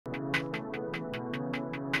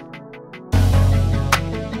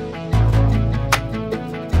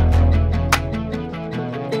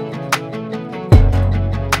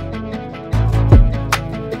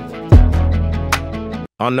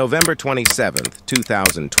On November 27,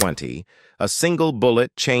 2020, a single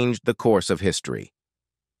bullet changed the course of history.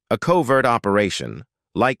 A covert operation,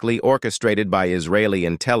 likely orchestrated by Israeli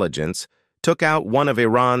intelligence, took out one of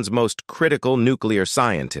Iran's most critical nuclear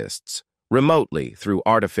scientists, remotely through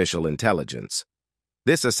artificial intelligence.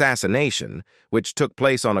 This assassination, which took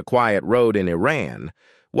place on a quiet road in Iran,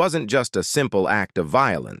 wasn't just a simple act of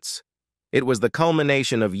violence. It was the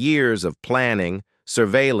culmination of years of planning,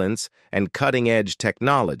 surveillance, and cutting-edge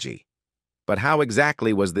technology. But how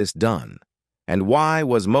exactly was this done? And why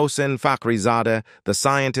was Mohsen Fakhrizadeh, the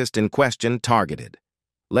scientist in question, targeted?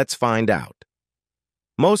 Let's find out.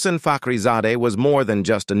 Mohsen Fakhrizadeh was more than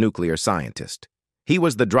just a nuclear scientist. He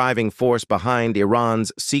was the driving force behind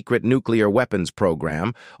Iran's secret nuclear weapons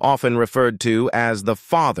program, often referred to as the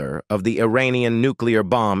father of the Iranian nuclear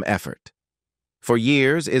bomb effort. For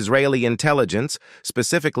years, Israeli intelligence,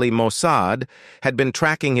 specifically Mossad, had been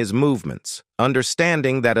tracking his movements,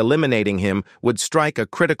 understanding that eliminating him would strike a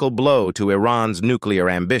critical blow to Iran's nuclear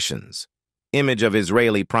ambitions. Image of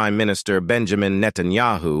Israeli Prime Minister Benjamin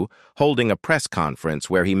Netanyahu holding a press conference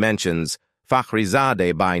where he mentions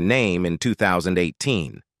Fakhrizadeh by name in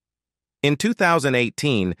 2018. In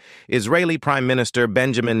 2018, Israeli Prime Minister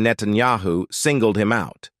Benjamin Netanyahu singled him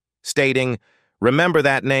out, stating, "Remember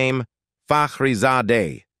that name?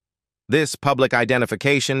 Fakhrizadeh." This public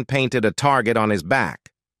identification painted a target on his back.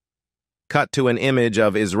 Cut to an image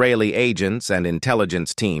of Israeli agents and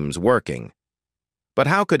intelligence teams working. But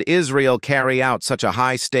how could Israel carry out such a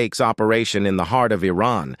high-stakes operation in the heart of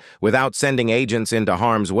Iran without sending agents into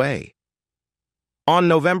harm's way? On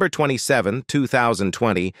November 27,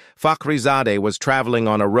 2020, Fakhrizadeh was traveling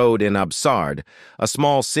on a road in Absard, a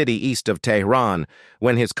small city east of Tehran,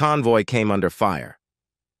 when his convoy came under fire.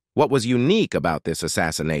 What was unique about this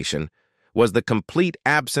assassination was the complete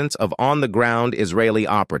absence of on-the-ground Israeli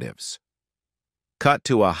operatives. Cut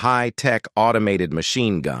to a high-tech automated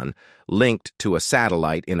machine gun linked to a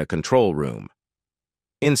satellite in a control room.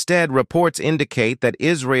 Instead, reports indicate that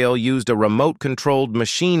Israel used a remote-controlled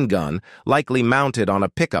machine gun likely mounted on a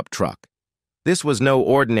pickup truck. This was no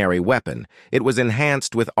ordinary weapon. It was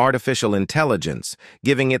enhanced with artificial intelligence,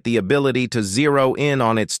 giving it the ability to zero in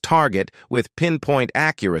on its target with pinpoint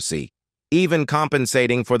accuracy, even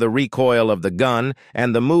compensating for the recoil of the gun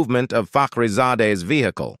and the movement of Fakhrizadeh's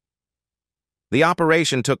vehicle. The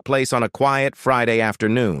operation took place on a quiet Friday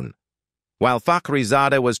afternoon. While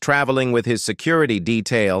Fakhrizadeh was traveling with his security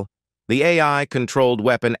detail, the AI-controlled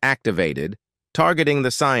weapon activated, targeting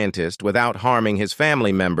the scientist without harming his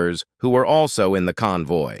family members who were also in the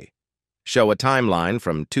convoy. Show a timeline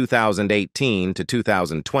from 2018 to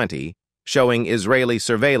 2020, showing Israeli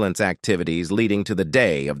surveillance activities leading to the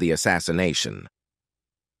day of the assassination.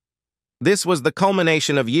 This was the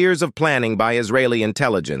culmination of years of planning by Israeli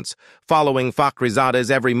intelligence, following Fakhrizadeh's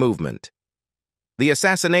every movement. The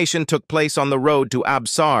assassination took place on the road to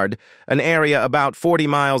Absard, an area about 40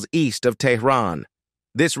 miles east of Tehran.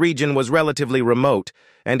 This region was relatively remote,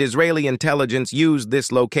 and Israeli intelligence used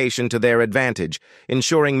this location to their advantage,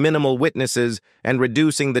 ensuring minimal witnesses and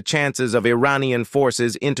reducing the chances of Iranian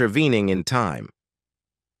forces intervening in time.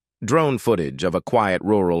 Drone footage of a quiet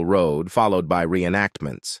rural road followed by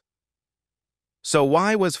reenactments. So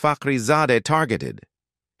why was Fakhrizadeh targeted?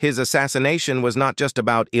 His assassination was not just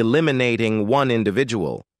about eliminating one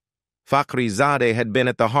individual. Fakhrizadeh had been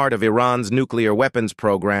at the heart of Iran's nuclear weapons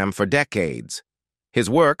program for decades. His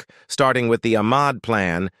work, starting with the Ahmad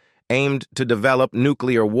Plan, aimed to develop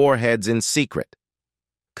nuclear warheads in secret.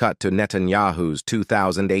 Cut to Netanyahu's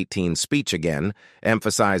 2018 speech again,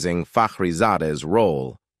 emphasizing Fakhrizadeh's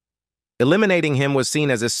role. Eliminating him was seen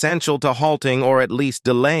as essential to halting or at least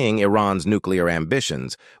delaying Iran's nuclear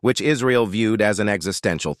ambitions, which Israel viewed as an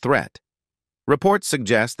existential threat. Reports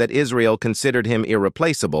suggest that Israel considered him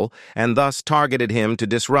irreplaceable and thus targeted him to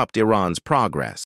disrupt Iran's progress.